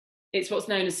it's what's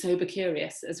known as sober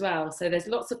curious as well. So there's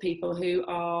lots of people who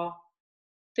are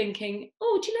thinking,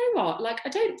 oh, do you know what? Like, I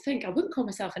wouldn't call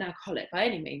myself an alcoholic by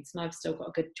any means, and I've still got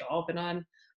a good job,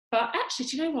 but actually,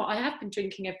 do you know what? I have been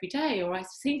drinking every day, or I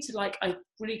seem to I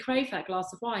really crave that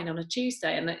glass of wine on a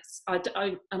Tuesday, and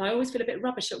I always feel a bit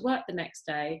rubbish at work the next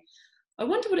day. I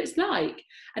wonder what it's like.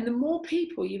 And the more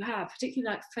people you have,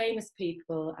 particularly like famous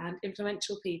people and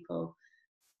influential people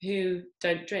who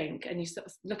don't drink, and you sort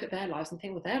of look at their lives and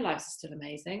think, well, their lives are still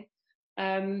amazing.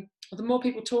 The more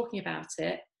people talking about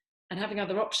it and having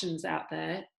other options out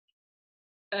there,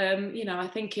 I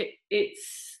think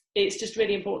it's just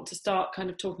really important to start kind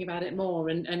of talking about it more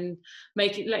and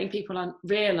letting people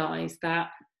realize that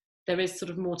there is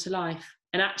sort of more to life.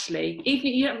 And actually,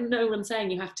 even you don't know what I'm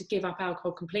saying, you have to give up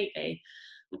alcohol completely,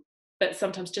 but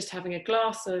sometimes just having a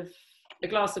glass of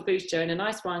booster in a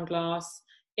nice wine glass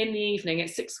in the evening at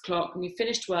 6 o'clock when you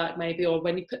finished work maybe, or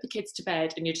when you put the kids to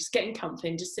bed and you're just getting comfy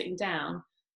and just sitting down,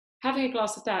 having a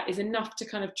glass of that is enough to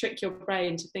kind of trick your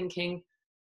brain into thinking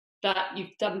that you've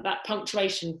done that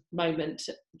punctuation moment.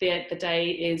 The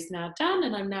day is now done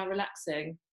and I'm now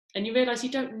relaxing. And you realise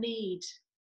you don't need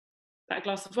that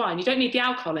glass of wine. You don't need the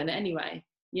alcohol in it anyway.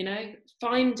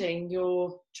 Finding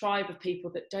your tribe of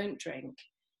people that don't drink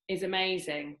is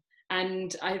amazing.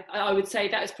 And I would say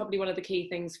that is probably one of the key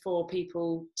things for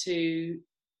people to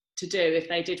do if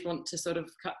they did want to sort of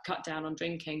cut down on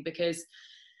drinking, because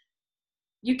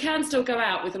you can still go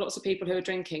out with lots of people who are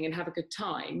drinking and have a good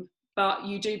time, but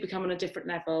you do become on a different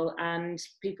level and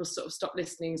people sort of stop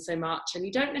listening so much, and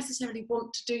you don't necessarily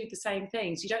want to do the same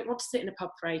things. You don't want to sit in a pub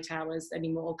for 8 hours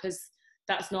anymore, because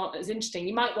that's not as interesting.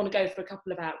 You might want to go for a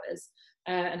couple of hours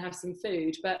and have some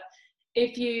food, but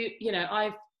if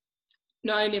I've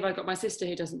not only have I got my sister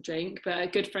who doesn't drink, but a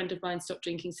good friend of mine stopped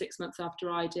drinking 6 months after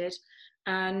I did,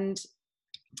 and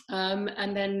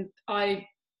then I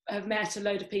have met a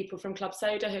load of people from Club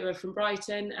Soda who are from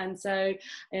Brighton,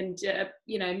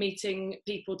 meeting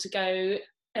people to go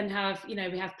and have,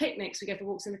 we have picnics, we go for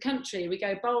walks in the country, we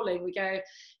go bowling,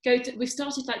 we've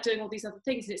started doing all these other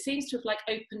things, and it seems to have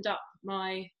opened up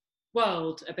my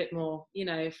world a bit more,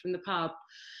 from the pub.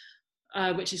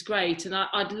 Which is great, and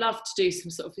I'd love to do some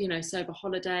sort of sober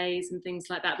holidays and things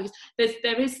like that, because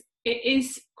it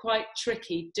is quite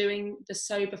tricky doing the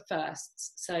sober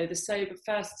firsts. So the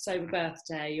first sober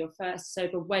birthday, your first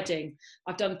sober wedding.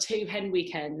 I've done 2 hen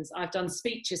weekends. I've done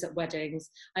speeches at weddings.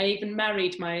 I even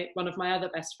married one of my other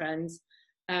best friends.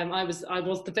 I was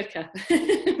the vicar,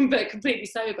 but completely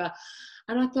sober.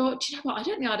 And I thought, do you know what? I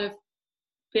don't think I'd have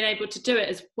been able to do it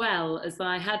as well as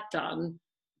I had done,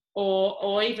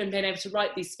 or even being able to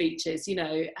write these speeches,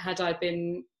 had I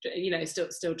been,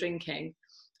 still drinking,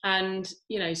 and,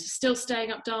 still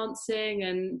staying up dancing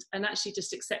and actually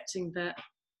just accepting that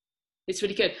it's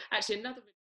really good. Actually,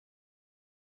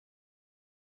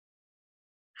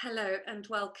 Hello and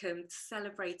welcome to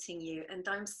Celebrating You, and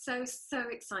I'm so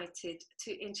excited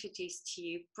to introduce to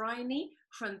you Bryony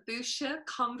from Busha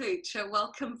Kombucha.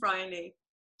 Welcome, Bryony.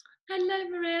 Hello,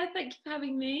 Maria. Thank you for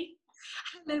having me.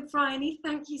 Hello, Bryony.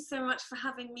 Thank you so much for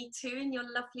having me too in your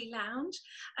lovely lounge.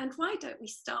 And why don't we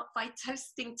start by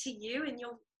toasting to you and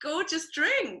your gorgeous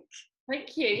drink?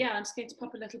 Thank you. Yeah, I'm just going to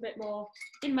pop a little bit more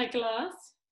in my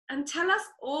glass. And tell us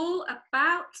all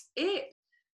about it.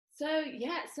 So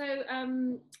the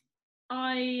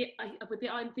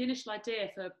initial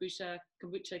idea for Busha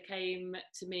Kombucha came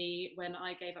to me when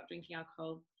I gave up drinking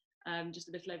alcohol just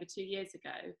a little over 2 years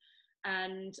ago.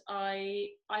 And I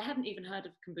hadn't even heard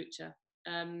of kombucha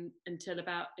until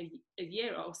about a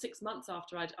year or 6 months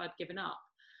after I'd given up.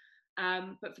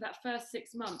 But for that first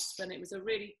 6 months, when it was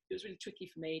really tricky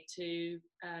for me to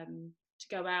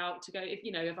go out,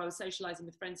 if I was socialising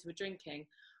with friends who were drinking,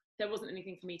 there wasn't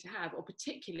anything for me to have, or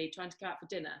particularly trying to go out for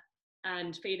dinner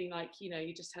and feeling like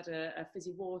you just had a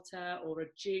fizzy water or a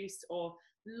juice or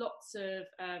lots of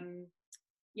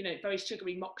very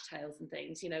sugary mocktails and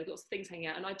things, lots of things hanging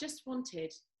out. And I just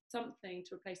wanted something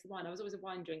to replace the wine. I was always a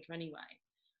wine drinker anyway.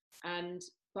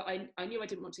 But I knew I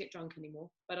didn't want to get drunk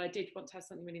anymore, but I did want to have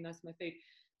something really nice in my food.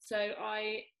 So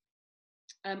I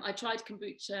tried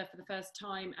kombucha for the first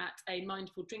time at a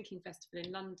mindful drinking festival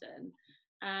in London.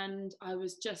 And I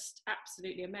was just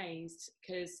absolutely amazed,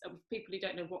 because people who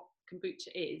don't know what kombucha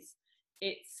is,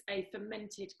 it's a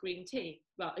fermented green tea.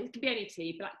 Well, it can be any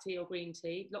tea, black tea or green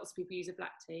tea. Lots of people use a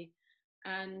black tea,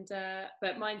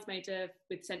 but mine's made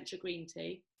with Sencha green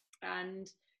tea. And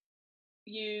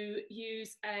you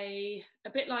use a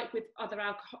bit like with other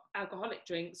alcoholic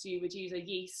drinks, you would use a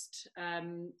yeast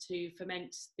to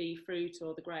ferment the fruit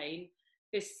or the grain.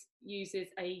 This uses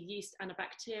a yeast and a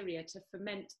bacteria to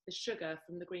ferment the sugar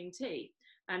from the green tea,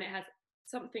 and it has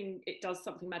it does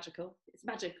something magical. It's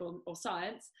magic or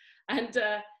science, and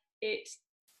it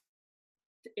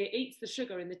eats the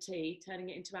sugar in the tea, turning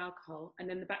it into alcohol, and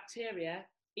then the bacteria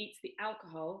eats the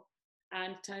alcohol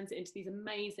and turns it into these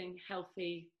amazing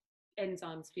healthy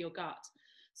enzymes for your gut.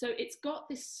 So it's got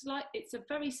this it's a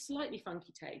very slightly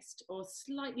funky taste or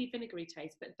slightly vinegary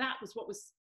taste, but that was what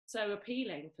was so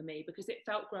appealing for me, because it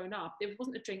felt grown up. It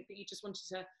wasn't a drink that you just wanted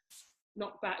to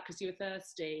knock back because you were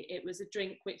thirsty. It was a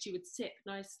drink which you would sip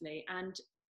nicely, and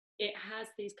it has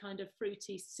these kind of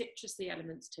fruity, citrusy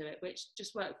elements to it, which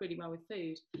just work really well with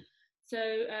food.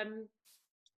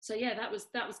 So yeah, that was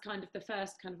kind of the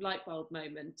first kind of light bulb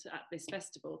moment at this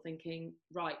festival, thinking,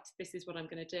 right, this is what I'm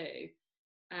going to do.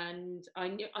 And I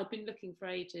knew I'd been looking for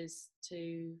ages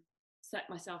to set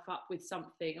myself up with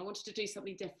something. I wanted to do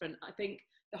something different. I think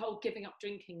the whole giving up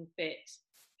drinking bit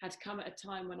had come at a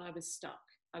time when I was stuck.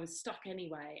 I was stuck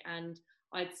anyway, and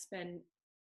I'd spent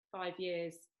 5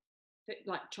 years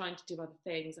like trying to do other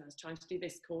things. I was trying to do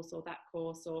this course or that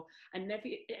course, and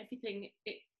everything,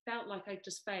 it felt like I'd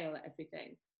just fail at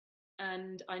everything.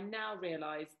 And I now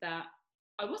realise that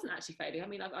I wasn't actually failing. I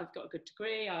mean, I've got a good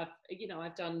degree.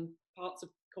 I've done parts of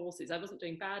courses. I wasn't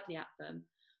doing badly at them,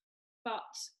 but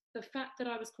the fact that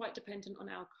I was quite dependent on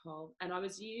alcohol, and I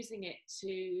was using it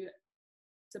to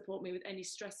support me with any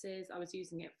stresses. I was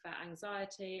using it for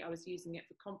anxiety. I was using it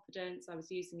for confidence. I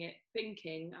was using it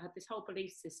thinking. I had this whole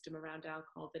belief system around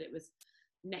alcohol that it was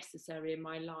necessary in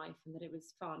my life and that it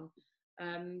was fun.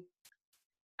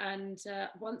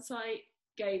 Once I'd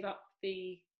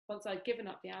given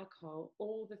up the alcohol,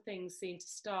 all the things seemed to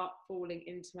start falling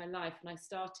into my life, and I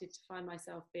started to find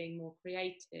myself being more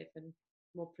creative and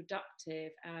more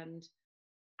productive, and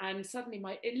suddenly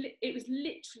it was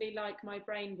literally like my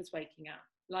brain was waking up.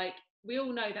 Like, we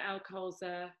all know that alcohol's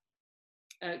a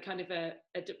kind of a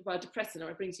depressant, or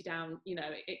it brings you down.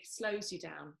 It slows you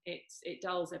down. It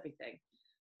dulls everything.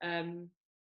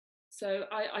 So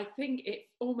I think it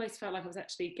almost felt like it was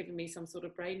actually giving me some sort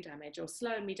of brain damage or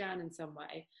slowing me down in some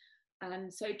way.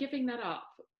 And so giving that up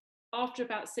after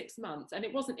about 6 months, and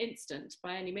it wasn't instant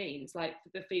by any means, like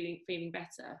the feeling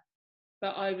better.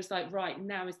 But I was like, right,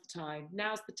 now is the time.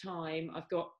 Now's the time. I've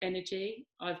got energy.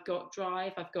 I've got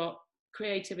drive. I've got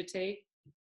creativity.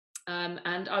 And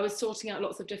I was sorting out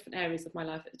lots of different areas of my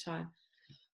life at the time.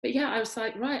 But yeah, I was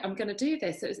like, right, I'm going to do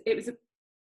this. It was I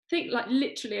think like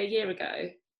literally a year ago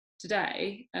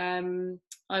today,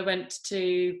 I went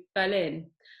to Berlin,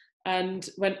 and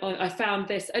I found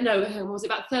this, was it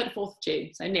about 3rd or 4th of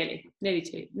June? So nearly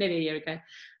a year ago,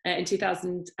 in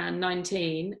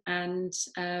 2019. And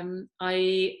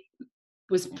I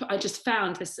just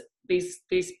found these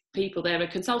people. They're a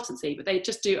consultancy, but they're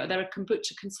a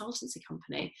kombucha consultancy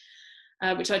company,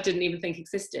 which I didn't even think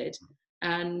existed.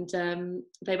 And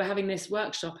they were having this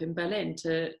workshop in Berlin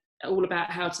all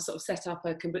about how to sort of set up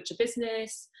a kombucha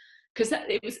business, because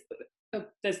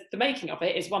there's the making of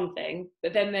it is one thing,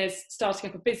 but then there's starting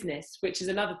up a business, which is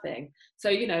another thing. So,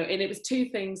 and it was two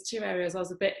areas I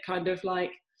was a bit kind of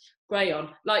like grey on.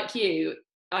 Like you,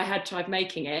 I had tried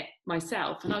making it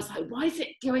myself, and I was like, why is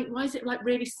it like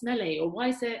really smelly, or why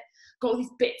is it got all these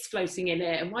bits floating in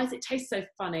it, and why does it taste so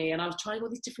funny? And I was trying all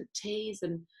these different teas,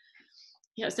 and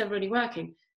it's never really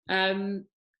working.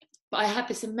 But I had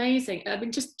this amazing,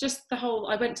 just the whole,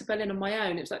 I went to Berlin on my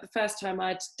own. It was like the first time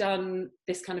I'd done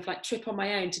this kind of like trip on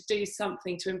my own to do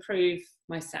something to improve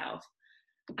myself.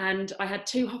 And I had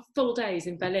 2 full days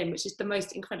in Berlin, which is the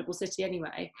most incredible city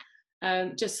anyway.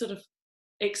 Just sort of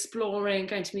exploring,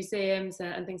 going to museums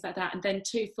and things like that. And then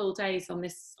 2 full days on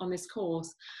this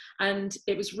course. And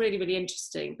it was really, really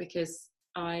interesting, because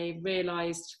I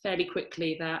realised fairly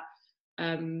quickly that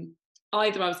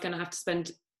either I was going to have to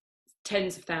spend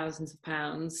tens of thousands of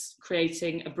pounds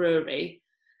creating a brewery,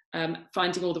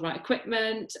 finding all the right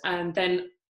equipment, and then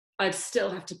I'd still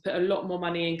have to put a lot more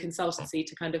money in consultancy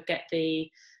to kind of get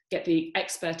the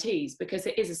expertise, because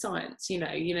it is a science. You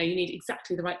need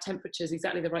exactly the right temperatures,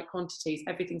 exactly the right quantities,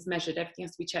 everything's measured, everything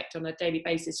has to be checked on a daily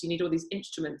basis. You need all these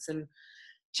instruments and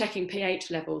checking pH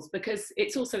levels, because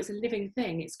it's a living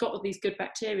thing. It's got all these good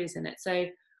bacteria in it, so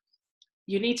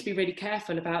you need to be really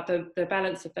careful about the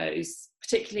balance of those,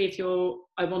 particularly if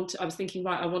I was thinking,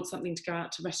 right, I want something to go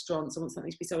out to restaurants, I want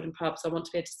something to be sold in pubs, I want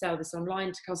to be able to sell this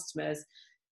online to customers.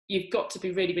 You've got to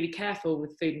be really, really careful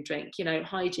with food and drink,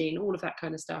 hygiene, all of that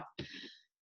kind of stuff.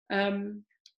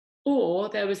 Or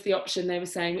there was the option they were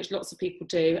saying, which lots of people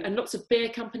do, and lots of beer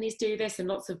companies do this, and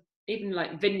lots of even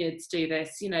like vineyards do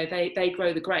this. They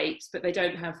grow the grapes, but they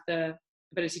don't have the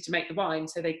ability to make the wine,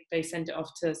 so they send it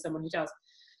off to someone who does.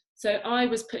 So I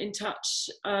was put in touch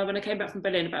when I came back from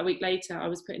Berlin about a week later. I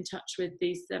was put in touch with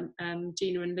these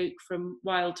Gina and Luke from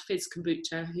Wild Fizz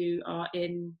Kombucha, who are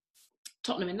in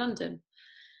Tottenham in London,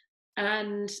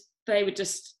 and they were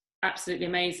just absolutely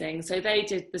amazing. So they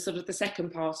did the sort of the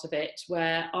second part of it,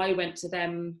 where I went to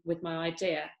them with my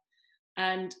idea,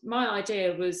 and my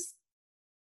idea was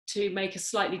to make a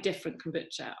slightly different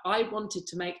kombucha. I wanted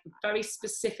to make very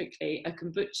specifically a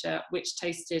kombucha which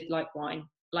tasted like wine,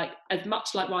 like as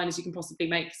much like wine as you can possibly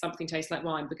make something taste like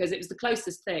wine, because it was the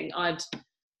closest thing I'd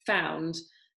found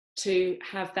to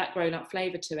have that grown-up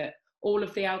flavour to it. All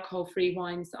of the alcohol-free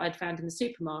wines that I'd found in the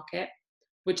supermarket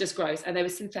were just gross, and they were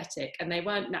synthetic, and they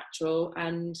weren't natural,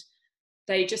 and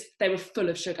they were full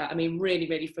of sugar. I mean, really,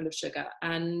 really full of sugar.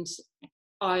 And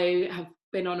I have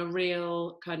been on a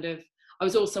real kind of, I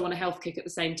was also on a health kick at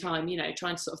the same time, you know,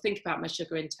 trying to sort of think about my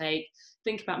sugar intake,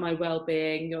 think about my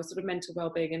well-being, your sort of mental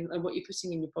well-being, and what you're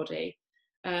putting in your body.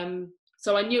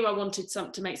 So I knew I wanted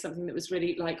to make something that was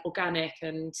really like organic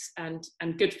and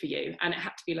good for you, and it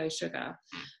had to be low sugar.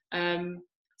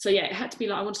 So yeah, it had to be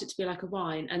like, I wanted it to be like a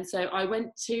wine. And so I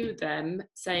went to them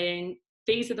saying,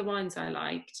 these are the wines I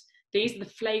liked. These are the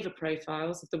flavour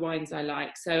profiles of the wines I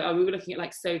like. So we were looking at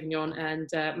like Sauvignon and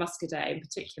Muscadet in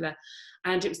particular,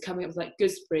 and it was coming up with like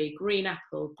gooseberry, green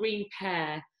apple, green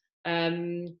pear,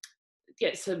 some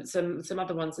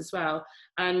other ones as well.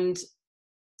 And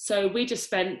so we just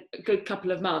spent a good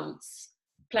couple of months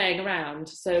playing around.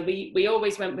 So we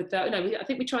always went with I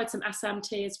think we tried some Assam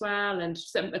tea as well, and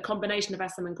a combination of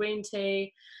Assam and green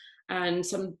tea, and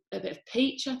a bit of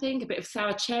peach, I think, a bit of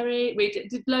sour cherry. We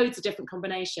did loads of different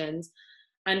combinations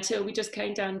until we just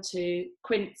came down to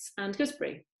quince and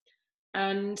gooseberry.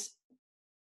 And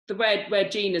where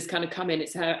Gina's kind of come in,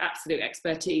 it's her absolute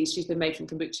expertise. She's been making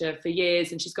kombucha for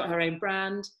years, and she's got her own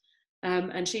brand.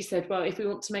 And she said, well, if we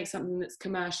want to make something that's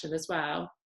commercial as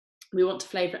well, we want to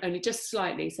flavour it only just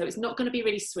slightly. So it's not going to be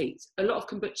really sweet. A lot of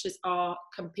kombuchas are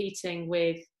competing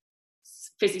with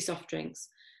fizzy soft drinks.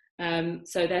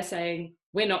 So they're saying,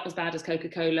 we're not as bad as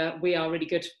Coca-Cola. We are really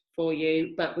good for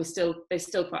you, but there's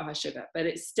still quite high sugar, but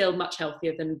it's still much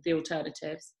healthier than the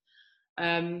alternatives.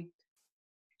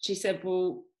 She said,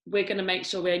 well, we're going to make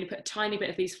sure we only put a tiny bit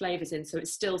of these flavours in, so it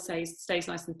still stays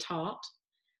nice and tart.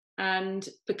 And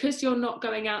because you're not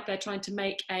going out there trying to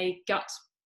make a gut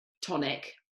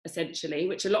tonic, essentially,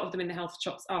 which a lot of them in the health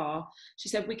shops are, she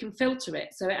said we can filter it.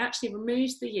 So it actually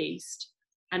removes the yeast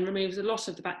and removes a lot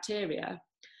of the bacteria,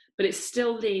 but it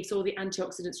still leaves all the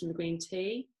antioxidants from the green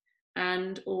tea,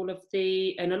 and a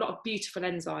lot of beautiful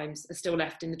enzymes are still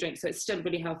left in the drink. So it's still a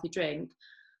really healthy drink,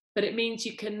 but it means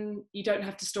you don't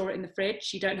have to store it in the fridge.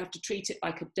 You don't have to treat it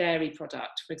like a dairy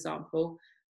product, for example.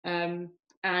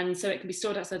 And so it can be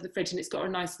stored outside the fridge, and it's got a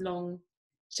nice long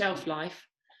shelf life.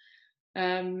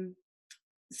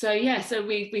 So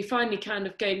we finally kind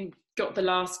of got the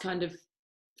last kind of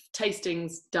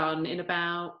tastings done in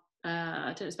about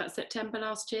it's about September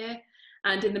last year.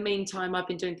 And in the meantime, I've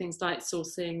been doing things like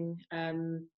sourcing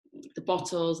the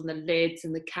bottles and the lids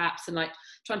and the caps, and like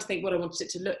trying to think what I wanted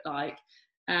it to look like,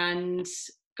 and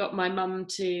got my mum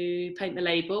to paint the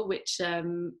label, which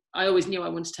I always knew I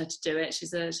wanted her to do it.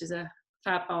 She's a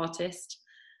fab artist.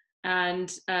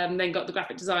 And then got the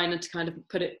graphic designer to kind of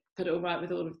put it all right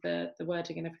with all of the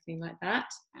wording and everything like that.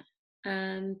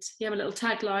 And yeah, my little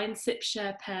tagline, sip,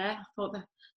 share, pair. I thought that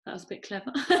was a bit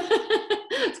clever.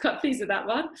 I was quite pleased with that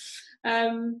one.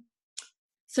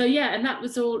 So yeah, and that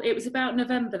was all. It was about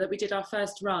November that we did our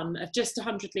first run of just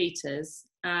 100 litres,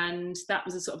 and that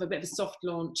was a sort of a bit of a soft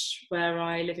launch where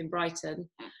I live in Brighton.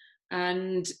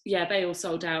 And yeah, they all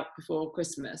sold out before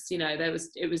Christmas. You know, and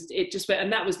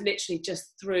that was literally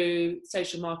just through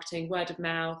social marketing, word of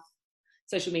mouth,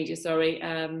 social media,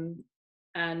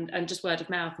 and just word of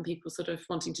mouth, and people sort of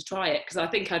wanting to try it, because I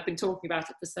think I'd been talking about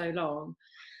it for so long,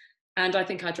 and I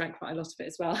think I drank quite a lot of it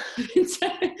as well.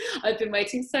 I've been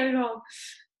waiting so long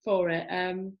for it.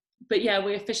 But yeah,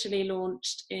 we officially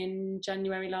launched in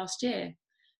January last year.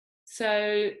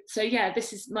 So yeah,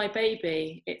 this is my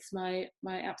baby. It's my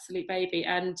absolute baby.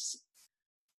 And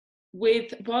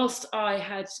whilst I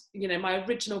had, my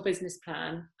original business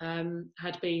plan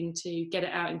had been to get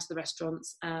it out into the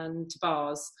restaurants and to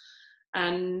bars,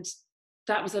 and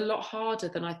that was a lot harder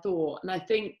than I thought. And I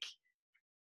think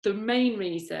the main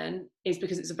reason is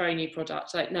because it's a very new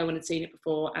product. Like, no one had seen it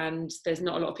before, and there's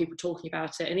not a lot of people talking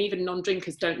about it, and even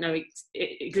non-drinkers don't know it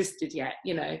existed yet.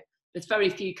 There's very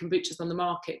few kombuchas on the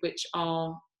market which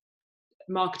are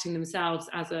marketing themselves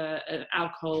as an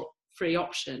alcohol-free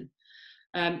option.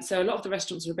 So a lot of the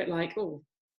restaurants are a bit like, oh,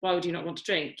 why would you not want to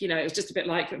drink? It was just a bit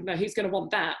like, no, who's going to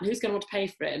want that? And who's going to want to pay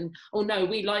for it? And, oh no,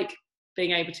 we like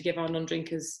being able to give our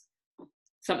non-drinkers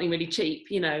something really cheap,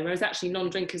 you know, whereas actually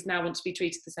non-drinkers now want to be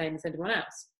treated the same as anyone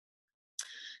else.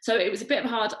 So it was a bit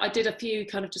hard. I did a few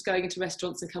kind of just going into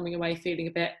restaurants and coming away feeling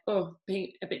a bit,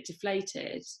 being a bit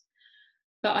deflated.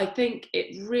 But I think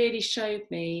it really showed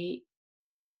me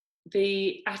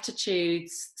the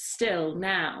attitudes still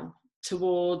now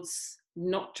towards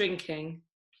not drinking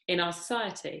in our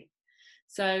society.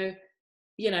 So,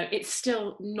 you know, it's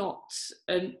still not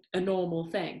a normal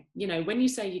thing. You know, when you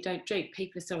say you don't drink,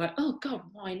 people are still like, oh God,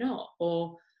 why not?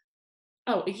 Or,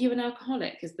 oh, are you an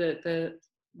alcoholic? Is the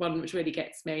one which really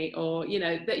gets me. Or, you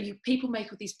know, that people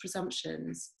make all these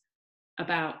presumptions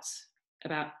about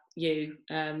you,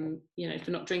 you know,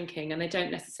 for not drinking, and they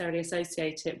don't necessarily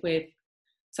associate it with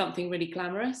something really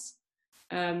glamorous.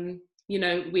 You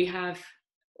know, we have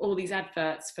all these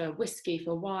adverts for whiskey,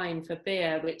 for wine, for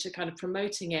beer, which are kind of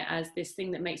promoting it as this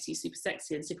thing that makes you super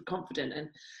sexy and super confident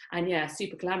and yeah,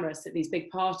 super glamorous at these big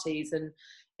parties. And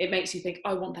it makes you think,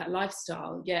 I want that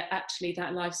lifestyle. Yeah, actually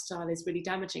that lifestyle is really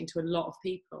damaging to a lot of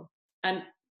people. And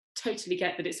totally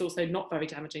get that it's also not very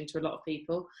damaging to a lot of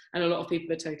people, and a lot of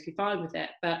people are totally fine with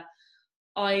it. But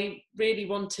I'd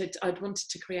wanted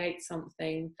to create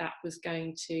something that was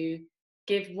going to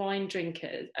give wine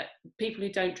drinkers, people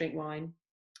who don't drink wine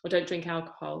or don't drink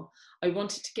alcohol, I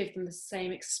wanted to give them the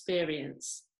same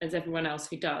experience as everyone else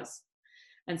who does.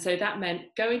 And so that meant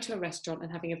going to a restaurant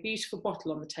and having a beautiful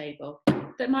bottle on the table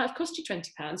that might have cost you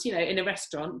 £20, you know, in a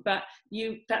restaurant, but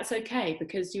that's okay,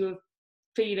 because you were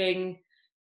feeling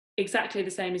exactly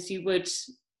the same as you would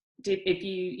if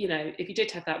you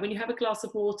did have that. When you have a glass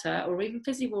of water, or even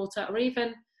fizzy water, or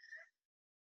even,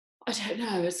 I don't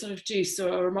know, a sort of juice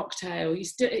or a mocktail,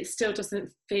 it still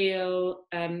doesn't feel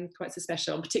quite so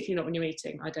special, and particularly not when you're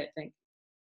eating, I don't think.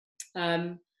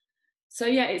 So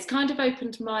yeah, it's kind of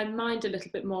opened my mind a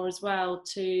little bit more as well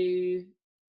to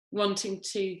wanting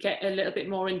to get a little bit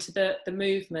more into the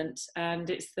movement,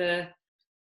 and it's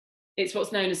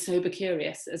what's known as sober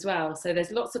curious as well. So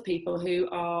there's lots of people who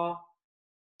are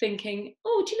thinking,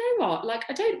 oh, do you know what? Like,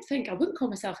 I wouldn't call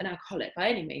myself an alcoholic by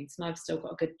any means, and I've still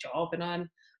got a good job,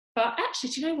 but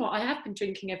actually, do you know what? I have been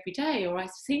drinking every day, or I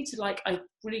seem to I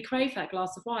really crave that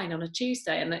glass of wine on a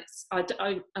Tuesday, and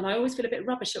I always feel a bit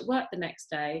rubbish at work the next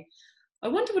day. I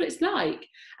wonder what it's like.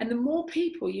 And the more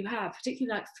people you have,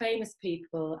 particularly like famous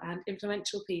people and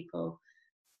influential people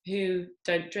who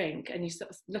don't drink, and you sort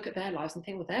of look at their lives and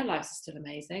think, well, their lives are still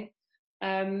amazing.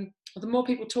 The more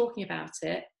people talking about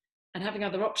it and having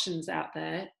other options out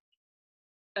there,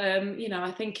 you know,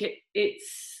 I think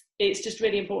it's just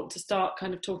really important to start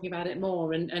kind of talking about it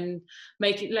more, and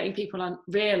letting people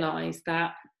realise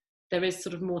that there is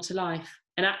sort of more to life.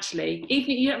 And actually,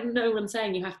 even you have no one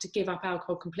saying you have to give up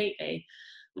alcohol completely,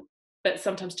 but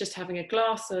sometimes just having a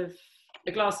glass of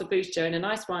booster in a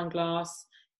nice wine glass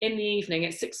in the evening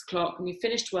at 6 o'clock when you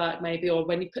finished work maybe, or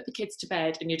when you put the kids to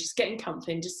bed and you're just getting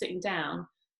comfy and just sitting down,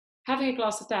 having a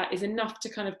glass of that is enough to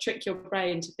kind of trick your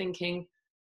brain into thinking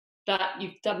that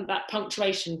you've done that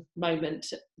punctuation moment.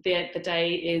 The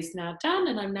day is now done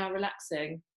and I'm now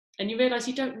relaxing. And you realise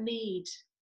you don't need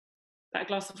that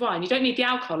glass of wine. You don't need the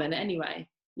alcohol in it anyway,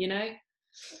 you know?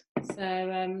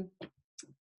 So,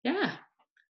 yeah,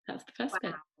 that's the first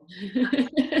bit.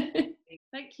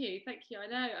 Thank you. I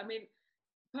know. I mean,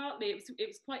 partly it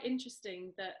was quite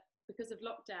interesting that because of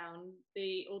lockdown,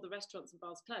 all the restaurants and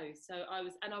bars closed. So I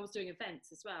was doing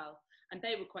events as well, and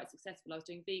they were quite successful. I was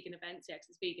doing vegan events, yeah, 'cause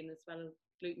it's vegan as well, and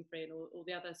gluten free, and all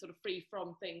the other sort of free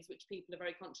from things which people are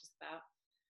very conscious about.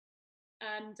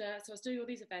 And so I was doing all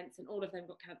these events, and all of them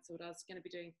got cancelled. I was going to be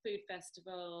doing food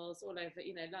festivals all over,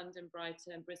 you know, London,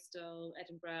 Brighton, Bristol,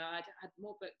 Edinburgh. I had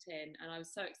more booked in, and I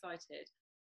was so excited.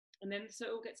 And then so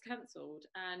it all gets cancelled,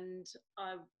 and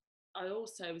I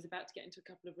also was about to get into a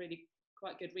couple of really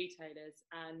quite good retailers,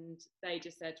 and they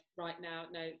just said, right now,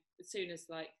 no, as soon as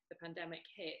like the pandemic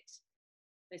hit,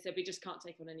 they said, we just can't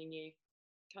take on any new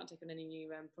products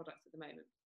at the moment.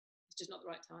 It's just not the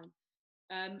right time.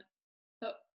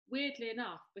 But weirdly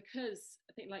enough, because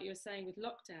I think, like you were saying, with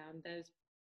lockdown, there's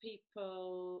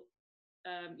people,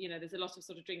 you know, there's a lot of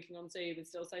sort of drinking on Zoom and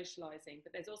still socialising,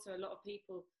 but there's also a lot of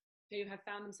people who have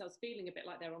found themselves feeling a bit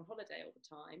like they're on holiday all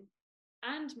the time,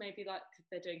 and maybe like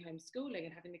they're doing homeschooling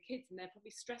and having the kids, and they're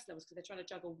probably stress levels because they're trying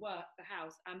to juggle work, the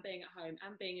house, and being at home,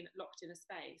 and being locked in a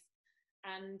space.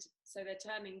 And so they're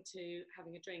turning to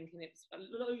having a drink, and it's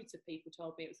loads of people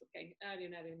told me it was sort of getting earlier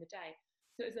and earlier in the day.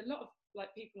 So there's a lot of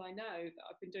like people I know that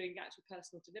I've been doing actual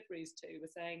personal deliveries to were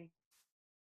saying,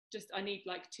 I need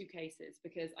like 2 cases,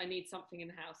 because I need something in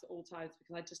the house at all times,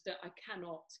 because I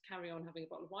cannot carry on having a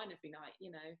bottle of wine every night, you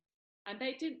know. And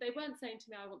they weren't saying to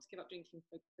me, I want to give up drinking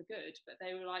for good, but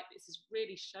they were like, this has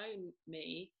really shown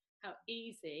me how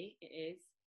easy it is.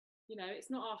 You know,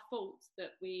 it's not our fault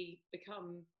that we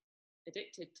become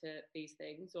addicted to these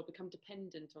things or become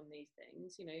dependent on these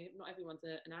things. You know, not everyone's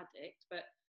an addict, but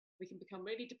we can become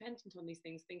really dependent on these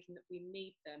things, thinking that we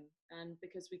need them. And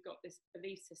because we've got this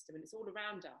belief system, and it's all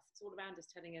around us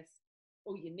telling us,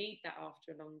 oh, you need that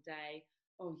after a long day.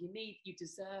 Oh, you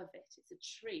deserve it. It's a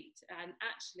treat. And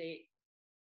actually,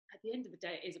 at the end of the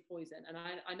day, it is a poison. And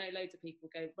I know loads of people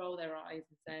roll their eyes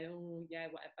and say, oh yeah,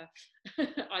 whatever.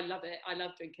 I love it. I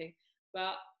love drinking.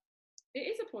 But it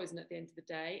is a poison at the end of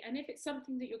the day. And if it's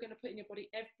something that you're going to put in your body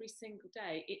every single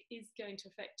day, it is going to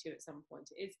affect you at some point.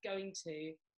 It is going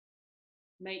to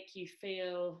make you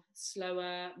feel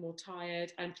slower, more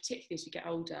tired, and particularly as you get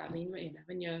older. I mean, you know,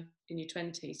 when you're in your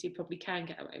 20s, you probably can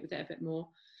get away with it a bit more.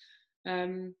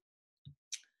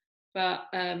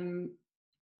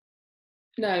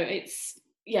 No, it's,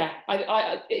 yeah,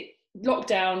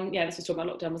 lockdown, yeah, this was talking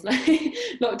about lockdown, wasn't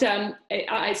it? Lockdown,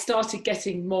 I started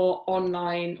getting more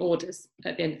online orders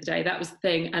at the end of the day. That was the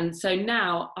thing. And so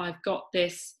now I've got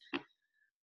this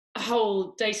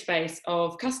whole database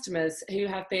of customers who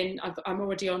have been, I'm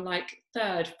already on like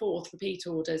 3rd, 4th repeat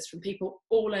orders from people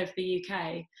all over the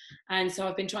UK. And so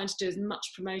I've been trying to do as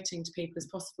much promoting to people as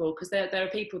possible, because there are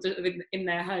people in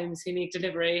their homes who need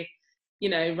delivery, you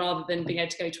know, rather than being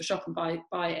able to go to a shop and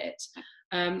buy it.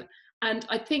 And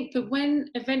I think that when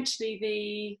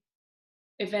eventually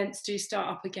the events do start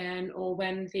up again, or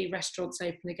when the restaurants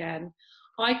open again,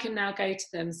 I can now go to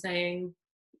them saying,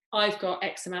 I've got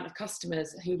X amount of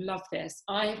customers who love this.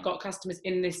 I've got customers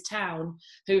in this town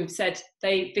who have said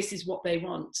this is what they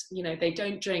want. You know, they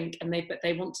don't drink, but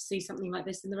they want to see something like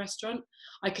this in the restaurant.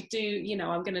 I could do, you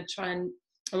know, I want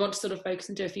to sort of focus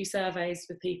and do a few surveys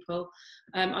with people.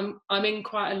 I'm in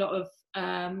quite a lot of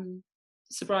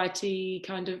sobriety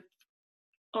kind of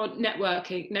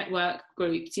network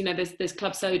groups. You know, there's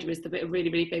Club Soda is a really,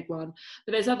 really big one,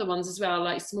 but there's other ones as well,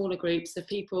 like smaller groups of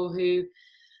people who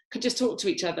can just talk to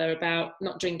each other about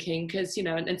not drinking, because, you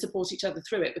know, and support each other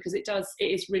through it, because it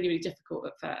is really, really difficult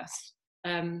at first.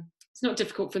 It's not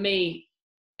difficult for me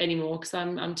anymore, because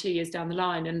I'm 2 years down the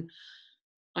line, and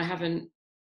I haven't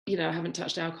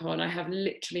touched alcohol, and I have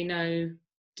literally no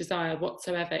desire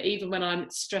whatsoever. Even when I'm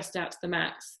stressed out to the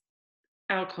max,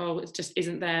 alcohol just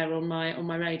isn't there on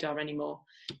my radar anymore.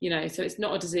 You know, so it's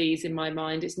not a disease in my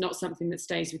mind. It's not something that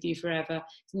stays with you forever.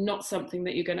 It's not something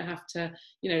that you're going to have to,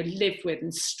 you know, live with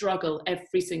and struggle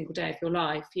every single day of your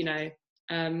life, you know.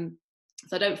 So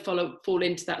I don't fall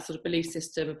into that sort of belief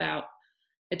system about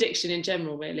addiction in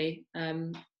general, really.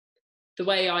 The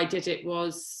way I did it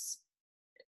was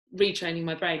retraining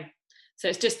my brain. So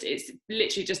it's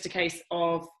literally just a case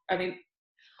of, I mean,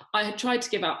 I had tried to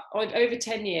give up over about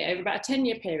a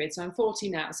 10-year period. So I'm 40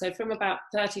 now. So from about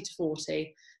 30 to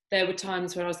 40, there were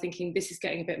times where I was thinking, this is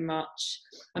getting a bit much.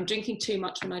 I'm drinking too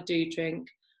much when I do drink.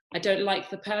 I don't like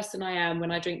the person I am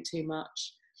when I drink too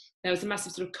much. There was a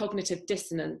massive sort of cognitive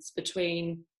dissonance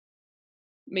between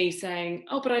me saying,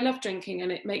 oh, but I love drinking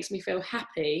and it makes me feel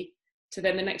happy, to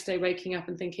then the next day waking up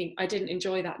and thinking, I didn't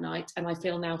enjoy that night and I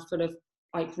feel now full of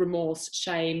like remorse,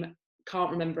 shame,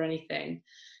 can't remember anything.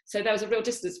 So there was a real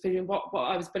distance between what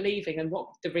I was believing and what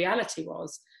the reality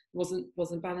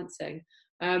wasn't balancing.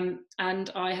 And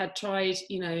I had tried,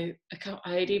 you know,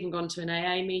 I had even gone to an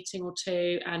AA meeting or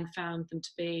two and found them to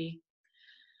be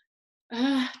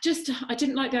I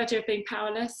didn't like the idea of being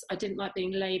powerless. I didn't like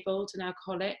being labelled an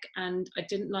alcoholic, and I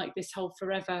didn't like this whole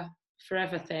forever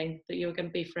thing, that you're going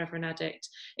to be forever an addict.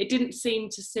 It didn't seem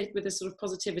to sit with a sort of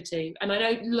positivity. And I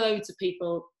know loads of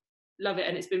people love it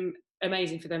and it's been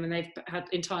amazing for them, and they've had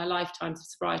entire lifetimes of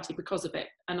sobriety because of it.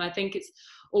 And I think it's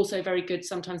also very good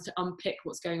sometimes to unpick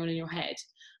what's going on in your head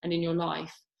and in your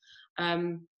life.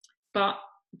 But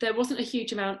there wasn't a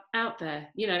huge amount out there.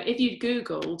 You know, if you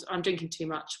Googled, I'm drinking too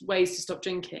much, ways to stop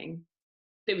drinking,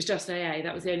 it was just AA.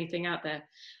 That was the only thing out there.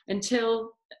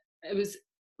 Until it was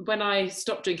when I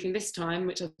stopped drinking this time,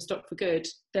 which I stopped for good,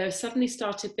 there suddenly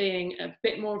started being a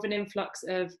bit more of an influx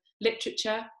of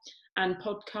literature and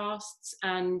podcasts.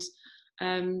 And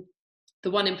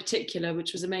the one in particular,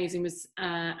 which was amazing, was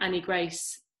Annie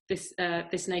Grace, This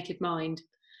Naked Mind.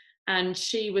 And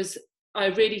she's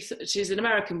an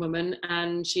American woman,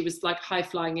 and she was like high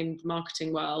flying in the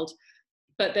marketing world.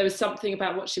 But there was something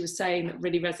about what she was saying that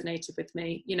really resonated with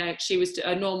me. You know, she was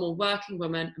a normal working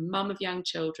woman, a mum of young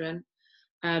children,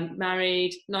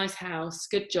 married, nice house,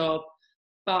 good job,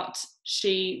 but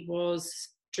she was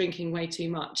drinking way too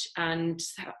much, and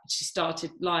she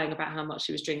started lying about how much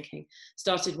she was drinking,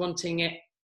 started wanting it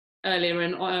earlier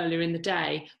and earlier in the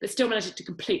day, but still managing to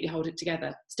completely hold it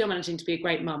together, still managing to be a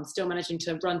great mum, still managing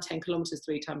to run 10 kilometres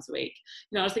 3 times a week.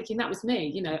 You know, I was thinking that was me.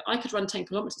 You know, I could run 10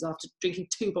 kilometres after drinking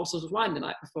 2 bottles of wine the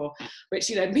night before, which,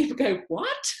 you know, people go,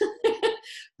 what?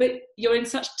 But you're in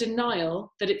such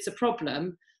denial that it's a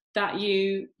problem that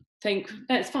you think,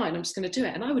 no, it's fine, I'm just going to do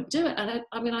it. And I would do it. And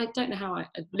I mean, I don't know how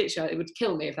literally, it would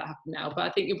kill me if that happened now, but I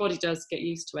think your body does get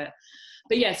used to it.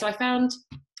 But yeah, so I found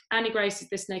Annie Grace's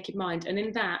This Naked Mind, and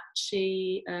in that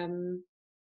she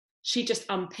just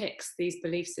unpicks these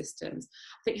belief systems.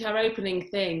 I think her opening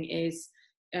thing is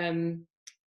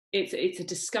it's a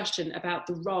discussion about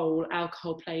the role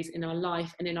alcohol plays in our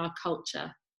life and in our culture,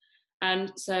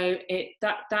 and so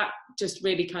that just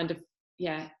really kind of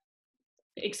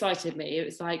excited me. It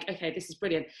was like, okay, this is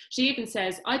brilliant. She even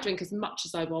says, I drink as much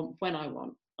as I want when I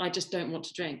want. I just don't want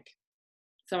to drink,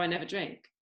 so I never drink.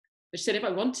 But she said if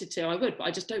I wanted to, I would, but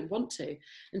I just don't want to.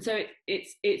 And so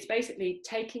it's basically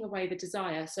taking away the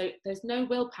desire. So there's no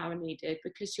willpower needed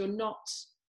because you're not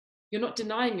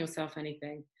denying yourself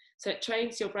anything. So it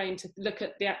trains your brain to look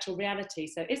at the actual reality.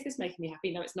 So is this making me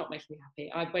happy? No, it's not making me happy.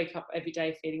 I wake up every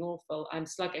day feeling awful. I'm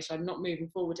sluggish. I'm not moving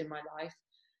forward in my life.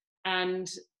 And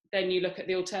then you look at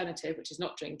the alternative, which is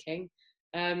not drinking.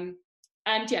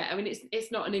 And yeah, I mean,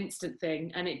 it's not an instant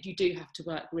thing, and you do have to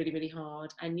work really, really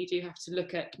hard, and you do have to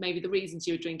look at maybe the reasons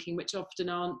you're drinking, which often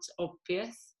aren't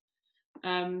obvious.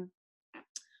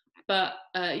 But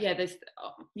there's,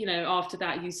 you know, after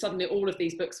that, you suddenly, all of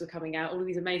these books were coming out, all of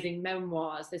these amazing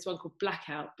memoirs. There's one called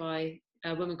Blackout by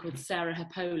a woman called Sarah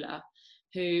Hepola,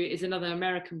 who is another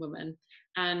American woman,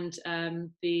 and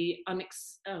the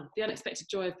Unexpected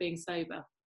Joy of Being Sober.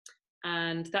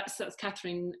 And that's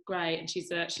Catherine Gray, and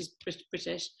she's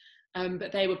British,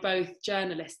 but they were both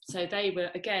journalists. So they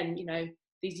were, again, you know,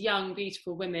 these young,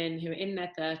 beautiful women who were in their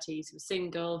 30s, who were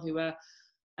single, who were,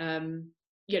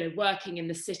 you know, working in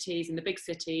the cities, in the big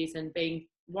cities, and being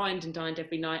wined and dined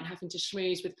every night, and having to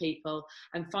schmooze with people,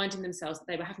 and finding themselves that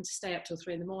they were having to stay up till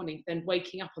 3 a.m, then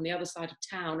waking up on the other side of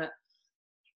town at,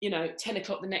 you know, 10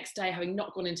 o'clock the next day, having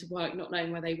not gone into work, not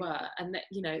knowing where they were. And that,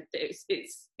 you know, it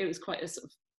was quite a sort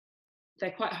of, they're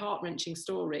quite heart-wrenching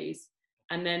stories,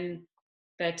 and then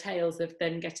their tales of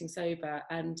then getting sober.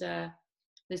 And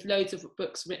there's loads of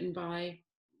books written by,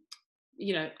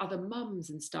 you know, other mums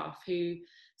and stuff who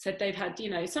said they've had, you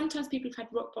know, sometimes people have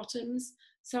had rock bottoms,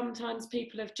 sometimes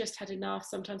people have just had enough,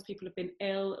 sometimes people have been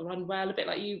ill or unwell, a bit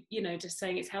like you know, just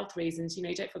saying it's health reasons, you know,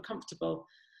 you don't feel comfortable.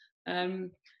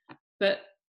 But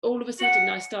all of a sudden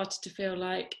I started to feel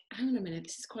like, hang on a minute,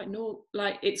 this is quite normal.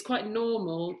 Like, it's quite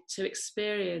normal to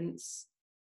experience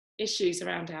issues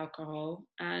around alcohol,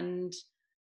 and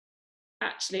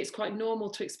actually it's quite normal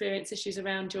to experience issues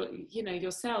around your, you know,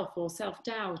 yourself, or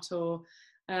self-doubt, or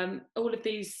all of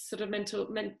these sort of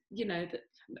you know, that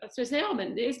I suppose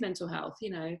it is mental health,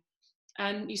 you know,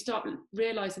 and you start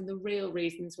realizing the real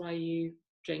reasons why you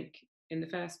drink in the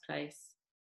first place.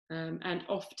 And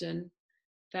often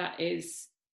that is,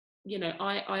 you know,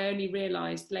 I only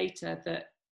realized later that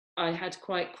I had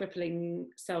quite crippling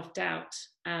self-doubt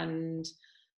and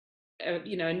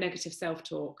you know, a negative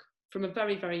self-talk from a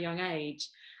very, very young age.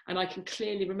 And I can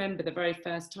clearly remember the very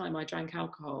first time I drank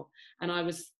alcohol, and I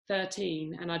was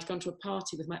 13, and I'd gone to a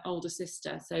party with my older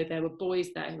sister. So there were boys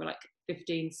there who were like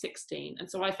 15, 16. And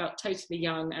so I felt totally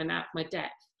young and out of my depth.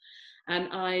 And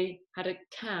I had a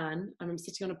can, I remember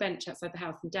sitting on a bench outside the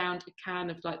house and downed a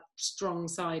can of like strong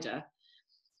cider.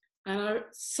 And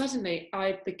suddenly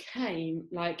I became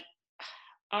like,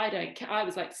 I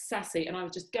was like sassy, and I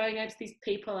was just going over to these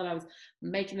people and I was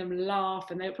making them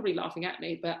laugh, and they were probably laughing at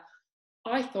me, but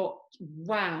I thought,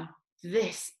 wow,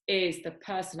 this is the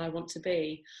person I want to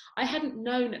be. I hadn't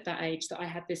known at that age that I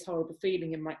had this horrible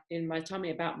feeling in my tummy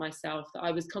about myself, that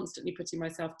I was constantly putting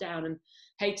myself down and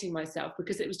hating myself,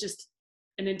 because it was just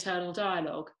an internal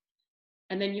dialogue.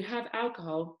 And then you have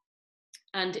alcohol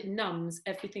and it numbs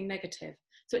everything negative.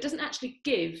 So it doesn't actually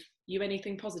give you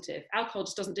anything positive. Alcohol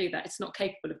just doesn't do that. It's not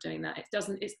capable of doing that. It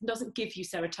doesn't give you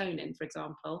serotonin, for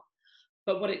example.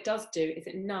 But what it does do is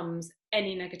it numbs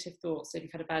any negative thoughts. So if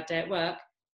you've had a bad day at work,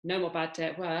 no more bad day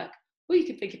at work. All you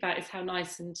can think about is how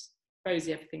nice and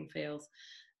rosy everything feels.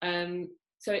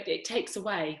 So it takes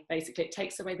away, basically, it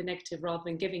takes away the negative rather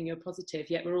than giving you a positive,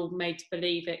 yet we're all made to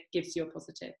believe it gives you a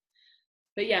positive.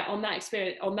 But yeah, on that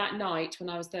experience, on that night when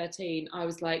I was 13, I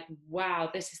was like, wow,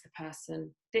 this is the person.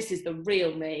 This is the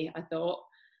real me, I thought.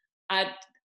 I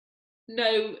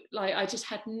just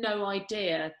had no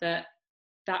idea that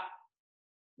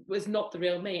was not the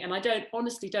real me. And I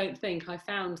honestly don't think I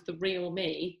found the real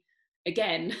me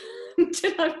again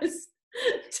until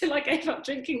I gave up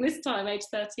drinking this time, age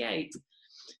 38.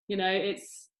 You know,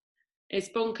 It's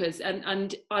bonkers.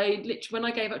 And I literally, when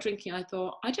I gave up drinking, I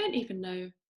thought, I don't even know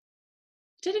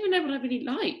what I really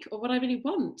like, or what I really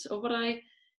want, or what I,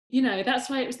 that's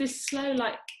why it was this slow,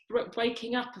 like,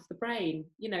 waking up of the brain.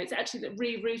 It's actually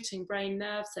rerouting brain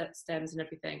nerve stems and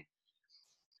everything.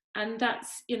 And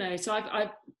that's, so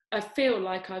I feel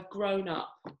like I've grown up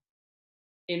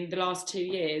in the last 2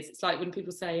 years. It's like when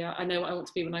people say, I know what I want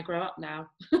to be when I grow up now.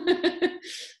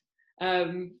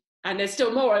 And there's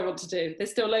still more I want to do.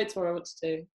 There's still loads more I want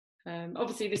to do.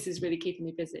 Obviously, this is really keeping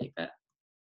me busy, but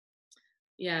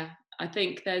yeah, I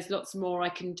think there's lots more I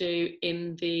can do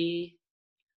in the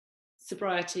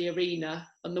sobriety arena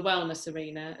and the wellness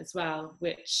arena as well,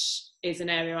 which is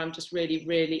an area I'm just really,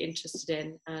 really interested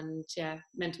in. And yeah,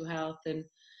 mental health, and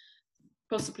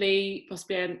possibly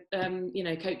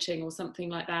coaching or something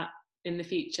like that in the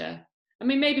future. I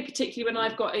mean, maybe particularly when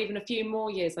I've got even a few more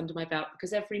years under my belt,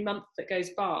 because every month that goes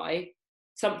by,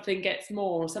 something gets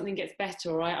more, or something gets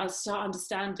better, or I start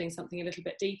understanding something a little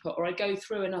bit deeper, or I go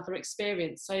through another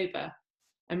experience sober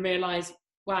and realise,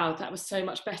 wow, that was so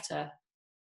much better,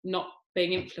 not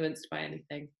being influenced by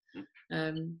anything.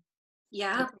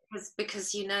 Yeah,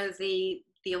 because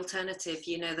the alternative,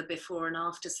 the before and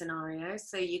after scenario,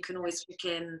 so you can always look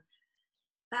in.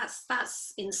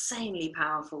 That's insanely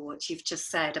powerful what you've just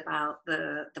said about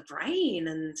the brain,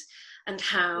 and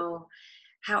how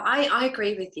I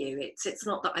agree with you. It's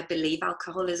not that I believe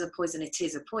alcohol is a poison. It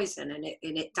is a poison, and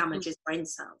it damages brain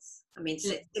cells. I mean, it's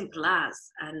simple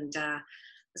as. And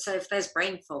so if there's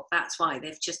brain fog, that's why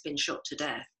they've just been shot to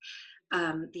death.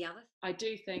 The other, I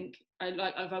do think,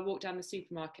 if I walk down the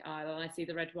supermarket aisle and I see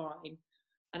the red wine,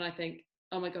 and I think,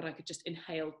 oh my God, I could just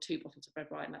inhale 2 bottles of red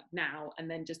wine like now and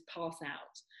then just pass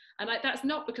out. And that's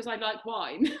not because I like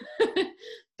wine.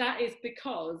 That is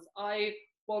because I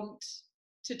want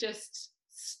to just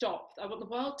stop. I want the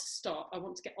world to stop. I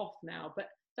want to get off now. But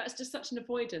that's just such an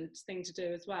avoidant thing to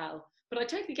do as well. But I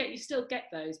totally get, you still get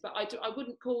those, but I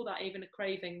wouldn't call that even a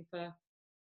craving for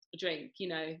a drink,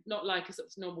 not like a sort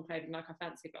of normal craving, like I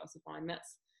fancy a glass of wine.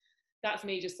 That's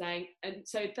me just saying. And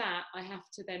so that I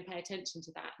have to then pay attention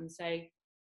to that and say,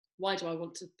 why do I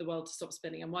want the world to stop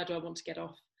spinning, and why do I want to get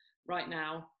off right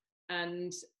now?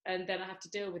 And then I have to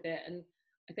deal with it. And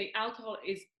I think alcohol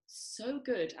is so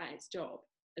good at its job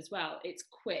as well. It's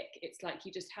quick. It's like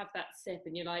you just have that sip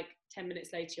and you're like 10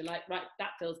 minutes later, you're like, right,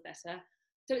 that feels better.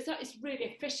 So it's really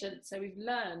efficient. So we've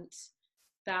learned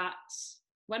that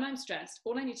when I'm stressed,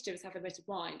 all I need to do is have a bit of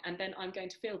wine, and then I'm going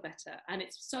to feel better. And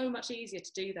it's so much easier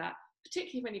to do that,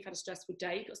 particularly when you've had a stressful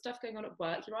day, you've got stuff going on at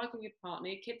work, you're arguing with your partner,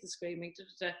 your kids are screaming,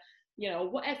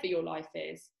 whatever your life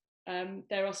is.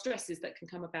 There are stresses that can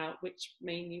come about which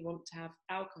mean you want to have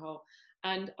alcohol.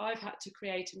 And I've had to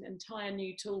create an entire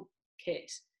new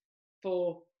toolkit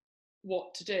for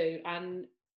what to do. And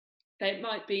they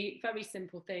might be very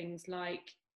simple things like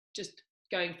just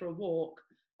going for a walk,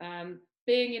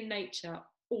 being in nature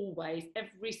always,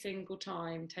 every single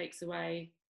time, takes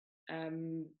away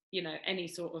any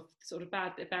sort of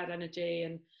bad energy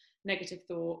and negative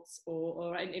thoughts,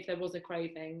 or if there was a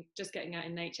craving, just getting out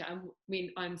in nature. I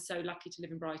mean, I'm so lucky to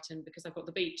live in Brighton because I've got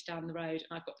the beach down the road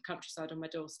and I've got the countryside on my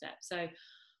doorstep. So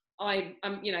I'm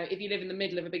if you live in the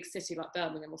middle of a big city like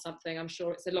Birmingham or something, I'm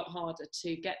sure it's a lot harder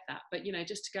to get that. But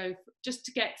just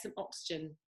to get some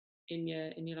oxygen in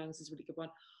your lungs is a really good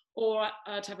one. Or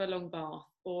I'd have a long bath,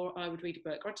 or I would read a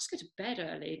book, or I'd just go to bed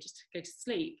early, just go to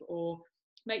sleep, or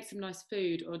make some nice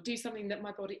food, or do something that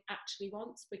my body actually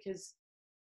wants, because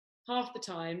half the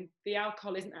time the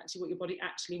alcohol isn't actually what your body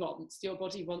actually wants. Your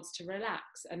body wants to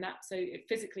relax, and so it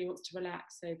physically wants to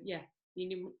relax. So yeah,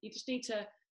 you just need to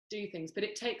do things, but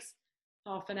it takes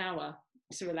half an hour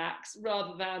to relax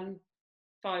rather than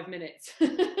 5 minutes.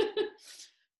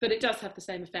 But it does have the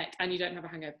same effect, and you don't have a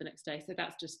hangover the next day, so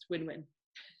that's just win-win.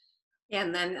 Yeah,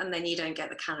 and then you don't get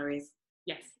the calories.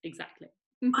 Yes, exactly.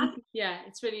 Yeah,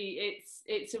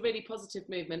 it's a really positive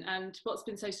movement. And what's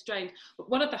been so strange,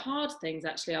 one of the hard things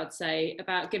actually I'd say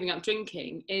about giving up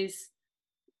drinking is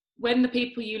when the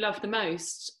people you love the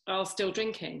most are still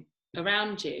drinking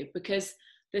around you, because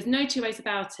there's no two ways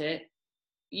about it.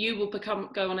 You will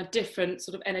go on a different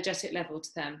sort of energetic level to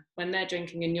them when they're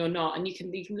drinking and you're not, and you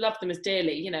can love them as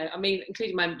dearly, I mean,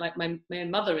 including my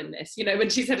mother in this, when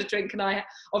she's had a drink and I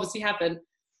obviously haven't.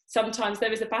 Sometimes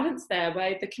there is a balance there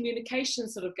where the communication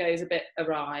sort of goes a bit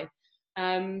awry,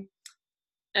 so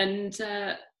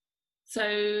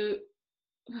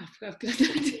I've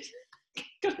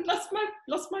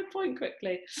lost my point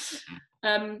quickly.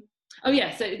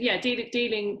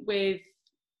 Dealing with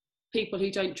people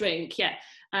who don't drink,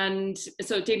 and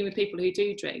so dealing with people who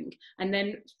do drink, and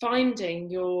then finding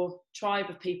your tribe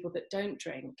of people that don't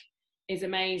drink is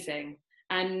amazing.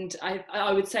 And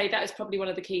I would say that is probably one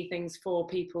of the key things for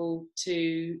people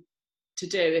to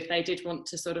do if they did want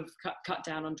to sort of cut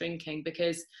down on drinking,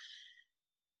 because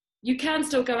you can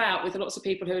still go out with lots of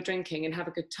people who are drinking and have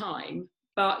a good time,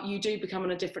 but you do become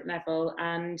on a different level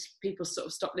and people sort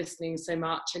of stop listening so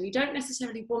much, and you don't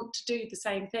necessarily want to do the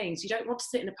same things. You don't want to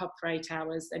sit in a pub for 8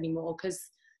 hours anymore, because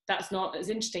that's not as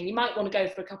interesting. You might want to go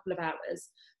for a couple of hours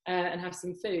and have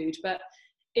some food, but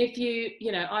if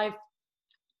I've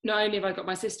not only have I got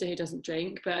my sister who doesn't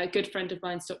drink, but a good friend of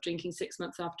mine stopped drinking 6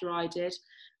 months after I did,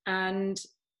 and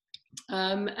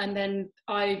then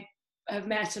I have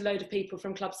met a load of people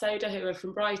from Club Soda who are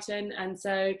from Brighton,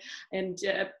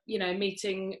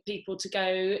 meeting people to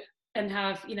go and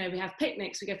have, we have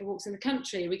picnics, we go for walks in the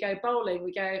country, we go bowling,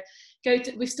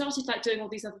 we've started like doing all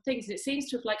these other things, and it seems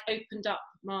to have like opened up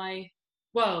my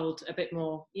world a bit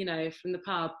more, from the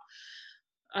pub.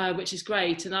 Which is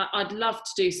great, and I'd love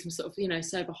to do some sort of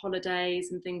sober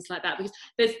holidays and things like that, because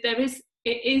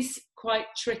it is quite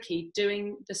tricky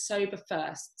doing the sober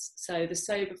firsts. So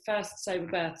the first sober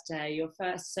birthday, your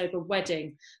first sober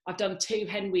wedding. I've done 2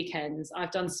 hen weekends.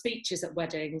 I've done speeches at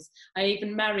weddings. I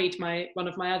even married one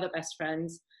of my other best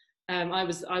friends. I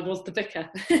was the vicar,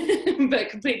 but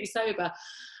completely sober.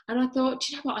 And I thought,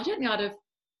 do you know what? I don't think I'd have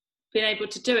been able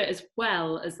to do it as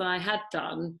well as I had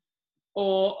done,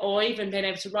 or even being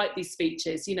able to write these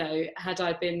speeches, had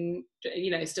I been,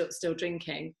 still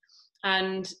drinking,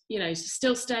 and,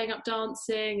 still staying up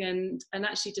dancing and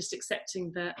actually just accepting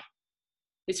that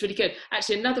it's really good.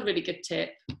 Actually, another really good tip,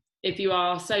 if you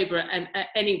are sober and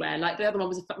anywhere, like the other one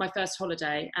was my first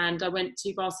holiday, and I went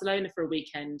to Barcelona for a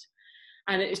weekend,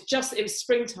 and it was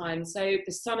springtime. So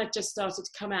the sun had just started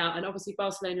to come out, and obviously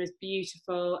Barcelona is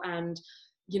beautiful, and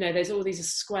there's all these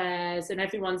squares and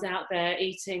everyone's out there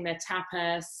eating their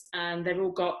tapas, and they've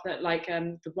all got that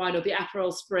the wine or the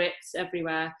Aperol Spritz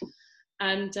everywhere.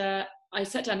 And I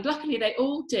sat down. Luckily, they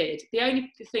all did. The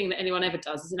only thing that anyone ever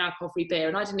does is an alcohol-free beer,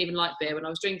 and I didn't even like beer when I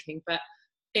was drinking, but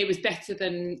it was better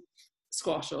than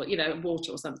squash or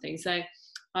water or something. So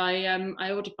I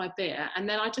ordered my beer, and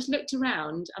then I just looked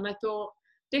around and I thought,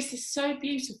 this is so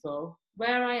beautiful.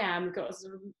 Where I am, we've got a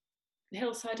sort of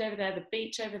hillside over there, the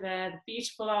beach over there, the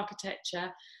beautiful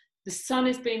architecture, the sun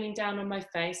is beaming down on my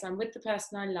face, I'm with the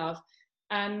person I love,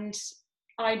 and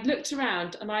I looked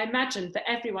around and I imagined that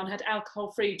everyone had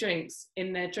alcohol-free drinks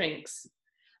in their drinks,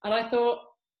 and I thought,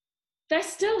 they're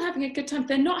still having a good time.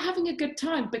 They're not having a good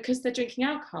time because they're drinking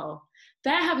alcohol.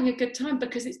 They're having a good time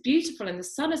because it's beautiful and the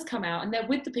sun has come out and they're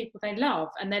with the people they love,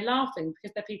 and they're laughing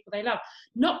because they're people they love,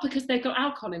 not because they've got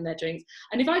alcohol in their drinks.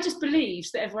 And if I just believed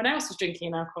that everyone else was drinking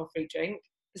an alcohol-free drink,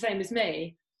 the same as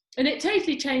me, and it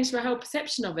totally changed my whole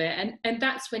perception of it. And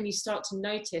that's when you start to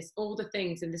notice all the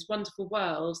things in this wonderful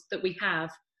world that we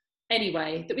have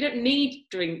anyway, that we don't need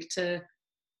drink to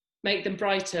make them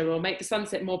brighter or make the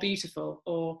sunset more beautiful,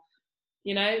 or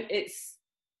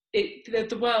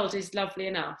the world is lovely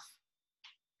enough.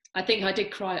 I think I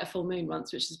did cry at a full moon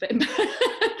once, which is a bit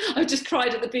I just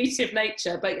cried at the beauty of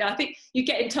nature. But I think you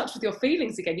get in touch with your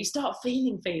feelings again. You start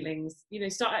feeling feelings,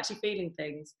 start actually feeling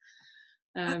things.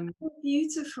 That's so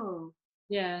beautiful.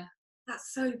 Yeah.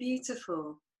 That's so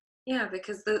beautiful. Yeah,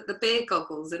 because the beer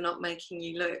goggles are not making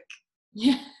you look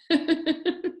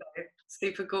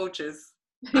super gorgeous.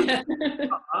 Yeah.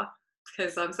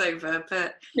 Because I'm sober,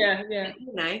 but yeah,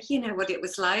 you know what it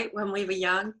was like when we were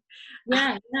young.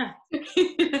 Yeah.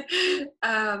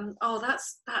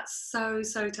 That's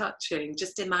so touching.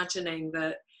 Just imagining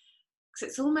that, because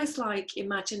it's almost like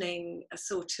imagining a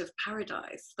sort of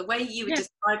paradise. The way you were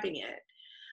describing it.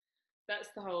 That's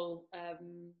the whole.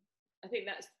 I think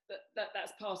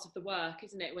that's part of the work,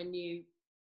 isn't it? When you,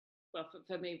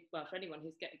 for me, for anyone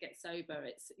who's gets sober,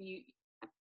 it's you.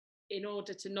 In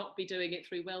order to not be doing it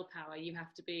through willpower, you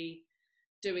have to be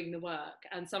doing the work,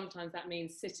 and sometimes that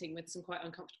means sitting with some quite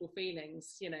uncomfortable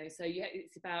feelings. So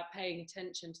it's about paying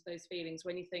attention to those feelings.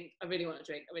 When you think, I really want to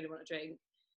drink, you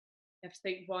have to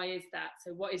think, why is that?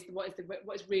 So what is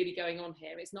really going on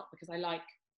here? It's not because I like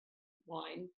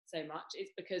wine so much,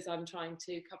 it's because I'm trying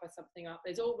to cover something up.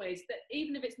 There's always that,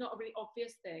 even if it's not a really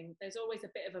obvious thing, there's always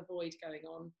a bit of a void going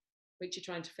on which you're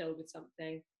trying to fill with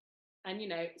something. And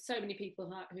so many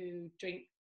people who drank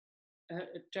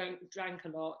a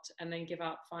lot and then give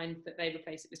up find that they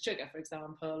replace it with sugar, for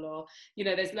example, or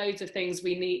there's loads of things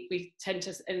we tend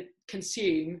to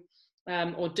consume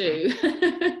or do,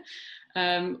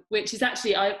 which is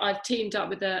actually I've teamed up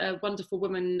with a wonderful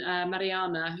woman,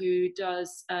 Mariana, who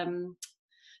does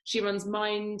she runs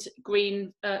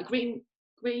Green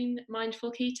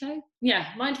Mindful Keto,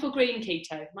 Mindful Green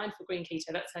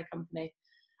Keto, that's her company.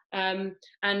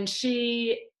 And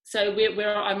she so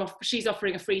she's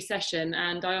offering a free session,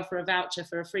 and I offer a voucher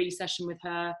for a free session with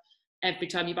her every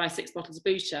time you buy 6 bottles of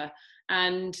Boucher.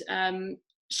 And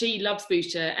she loves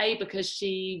Boucher, because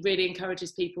she really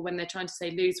encourages people when they're trying to,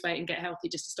 say, lose weight and get healthy,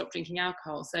 just to stop drinking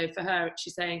alcohol. So for her,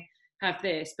 she's saying, have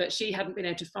this, but she hadn't been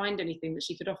able to find anything that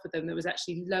she could offer them that was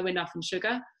actually low enough in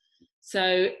sugar.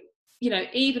 So, you know,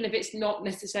 even if it's not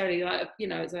necessarily, like, you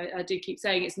know, as I do keep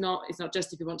saying, it's not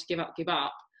just if you want to give up.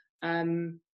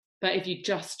 But if you're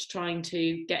just trying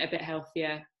to get a bit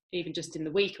healthier, even just in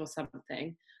the week or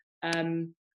something,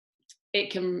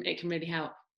 it can really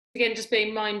help. Again, just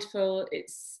being mindful.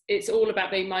 It's all about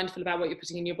being mindful about what you're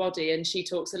putting in your body. And she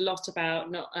talks a lot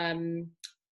about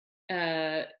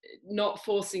not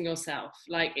forcing yourself.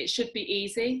 Like, it should be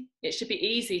easy. It should be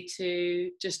easy to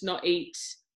just not eat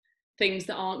things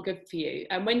that aren't good for you.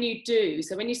 And when you do,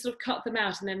 so when you sort of cut them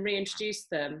out and then reintroduce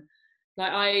them,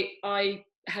 like I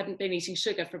hadn't been eating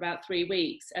sugar for about 3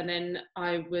 weeks, and then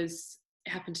I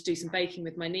happened to do some baking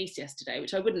with my niece yesterday,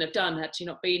 which I wouldn't have done had she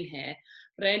not been here,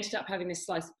 but I ended up having this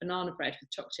slice of banana bread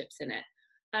with choc chips in it,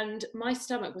 and my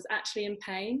stomach was actually in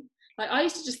pain. Like, I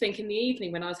used to just think in the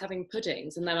evening when I was having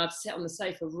puddings and then I'd sit on the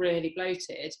sofa really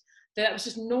bloated, that was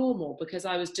just normal because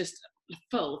I was just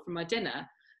full from my dinner.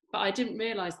 But I didn't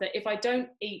realise that if I don't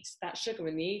eat that sugar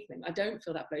in the evening, I don't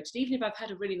feel that bloated, even if I've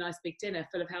had a really nice big dinner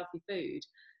full of healthy food.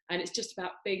 And it's just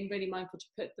about being really mindful to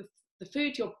put the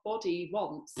food your body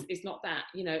wants is not that,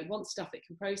 you know, it wants stuff it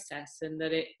can process, and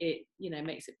that it you know,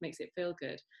 makes it feel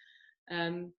good.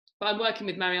 But I'm working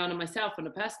with Mariana myself on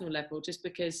a personal level, just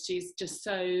because she's just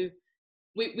so,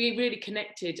 we really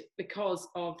connected because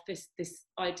of this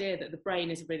idea that the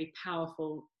brain is a really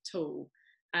powerful tool,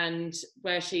 and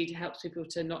where she helps people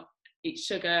to not eat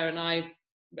sugar, and I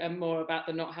am more about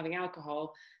the not having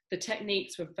alcohol. The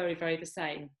techniques were very, very the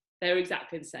same. They're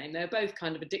exactly the same. They're both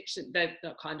kind of addiction. They're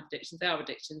not kind of addictions. They are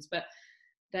addictions, but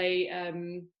they,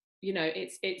 you know,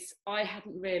 it's. I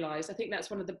hadn't realised. I think that's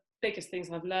one of the biggest things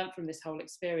I've learned from this whole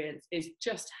experience, is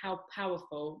just how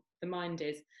powerful the mind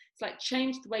is. It's like,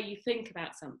 change the way you think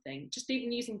about something, just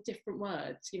even using different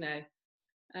words, you know.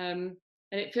 And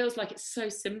it feels like it's so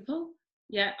simple.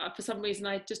 Yeah, for some reason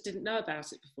I just didn't know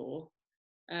about it before.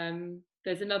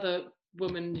 There's another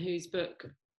woman whose book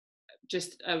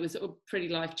just was pretty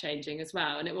life-changing as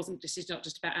well, and she's not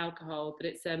just about alcohol, but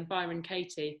it's Byron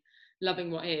Katie,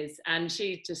 Loving What Is, and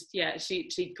she just, yeah,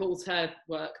 she calls her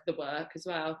work the work as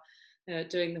well,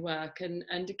 doing the work,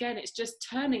 and again, it's just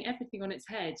turning everything on its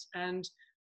head and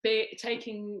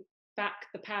taking back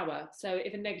the power. So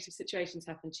if a negative situation's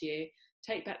happened to you,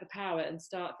 take back the power and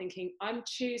start thinking, I'm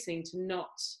choosing to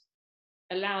not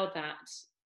allow that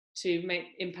to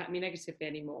impact me negatively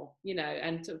anymore, you know,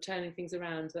 and sort of turning things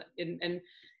around and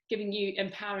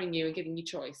empowering you and giving you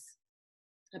choice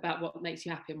about what makes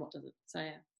you happy and what doesn't. So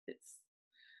yeah,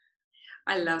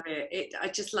 I love it. I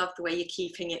just love the way you're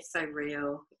keeping it so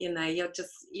real. You know, you're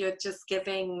just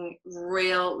giving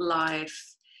real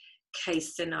life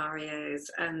case scenarios,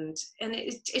 and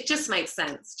it just makes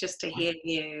sense just to hear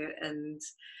you, and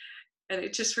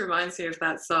it just reminds me of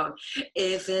that song,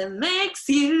 if it makes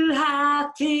you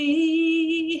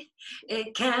happy,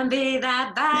 it can be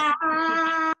that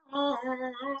bad.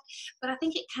 But I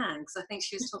think it can, because I think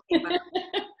she was talking about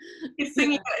you're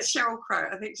singing at Sheryl Crow,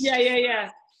 I think yeah.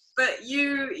 But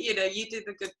you know, you do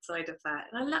the good side of that,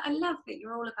 and I love that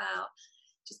you're all about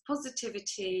just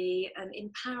positivity and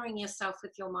empowering yourself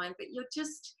with your mind, but you're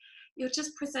just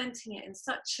presenting it in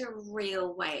such a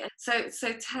real way. So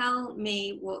tell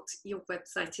me what your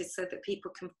website is so that people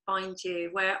can find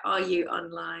you. Where are you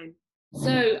online?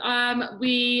 So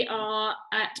we are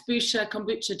at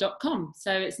boucherkombucha.com.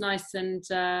 So it's nice and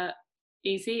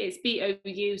easy. It's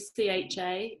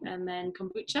BOUCHA and then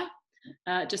kombucha,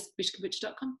 just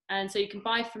boucherkombucha.com. And so you can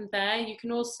buy from there. You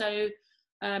can also,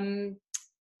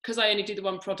 because I only do the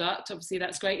one product, obviously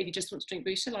that's great if you just want to drink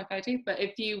Boucher like I do, but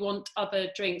if you want other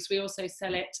drinks, we also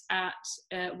sell it at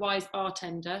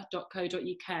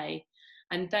wisebartender.co.uk,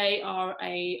 and they are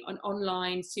an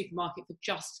online supermarket for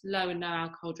just low and no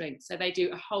alcohol drinks. So they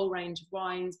do a whole range of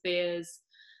wines, beers,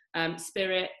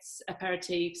 spirits,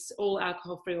 aperitifs, all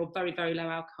alcohol free or very, very low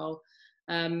alcohol,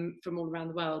 from all around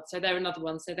the world. So they're another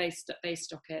one, so they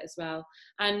stock it as well.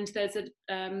 And there's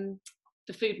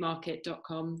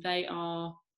thefoodmarket.com. They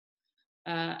are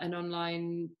an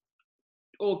online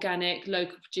organic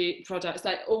local products,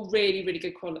 like all really, really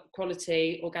good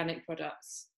quality organic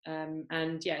products,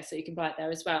 and yeah, so you can buy it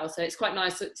there as well. So it's quite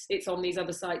nice. It's on these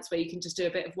other sites where you can just do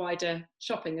a bit of wider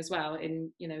shopping as well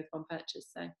in, you know, with one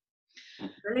purchase. So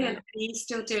brilliant. Are you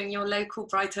still doing your local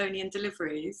Brightonian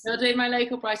deliveries? Still doing my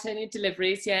local Brightonian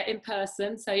deliveries, yeah, in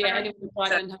person. So yeah, anyone in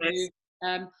Brighton who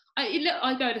I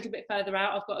go a little bit further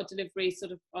out. I've got a delivery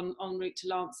sort of en route to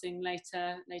Lancing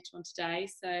later on today.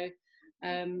 So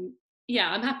yeah,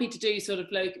 I'm happy to do sort of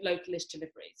localish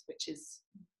deliveries, which is,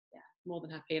 yeah, more than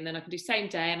happy. And then I can do same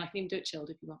day, and I can even do it chilled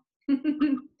if you want.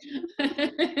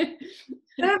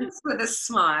 Service with a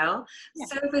smile, Yeah.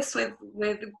 service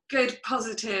with good,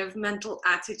 positive mental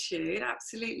attitude.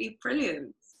 Absolutely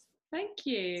brilliant. Thank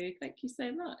you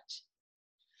so much.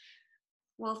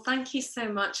 Well, thank you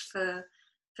so much for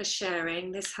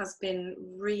sharing. This has been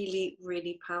really,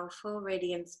 really powerful,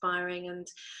 really inspiring. And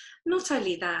not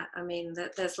only that, I mean,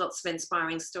 that there's lots of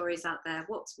inspiring stories out there.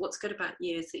 What's good about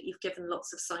you is that you've given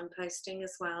lots of signposting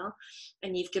as well,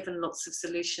 and you've given lots of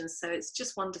solutions. So it's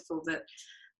just wonderful that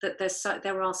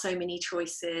there are so many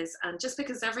choices, and just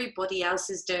because everybody else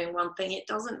is doing one thing, it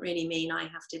doesn't really mean I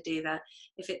have to do that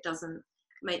if it doesn't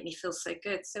make me feel so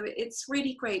good. So it's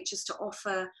really great just to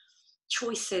offer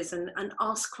choices and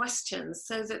ask questions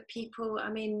so that people,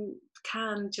 I mean,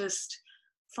 can just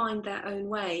find their own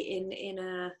way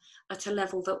at a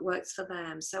level that works for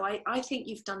them. So I think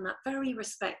you've done that very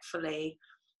respectfully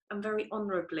and very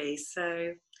honorably.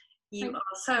 So you are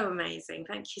so amazing.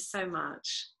 Thank you so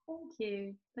much.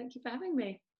 Thank you for having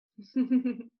me.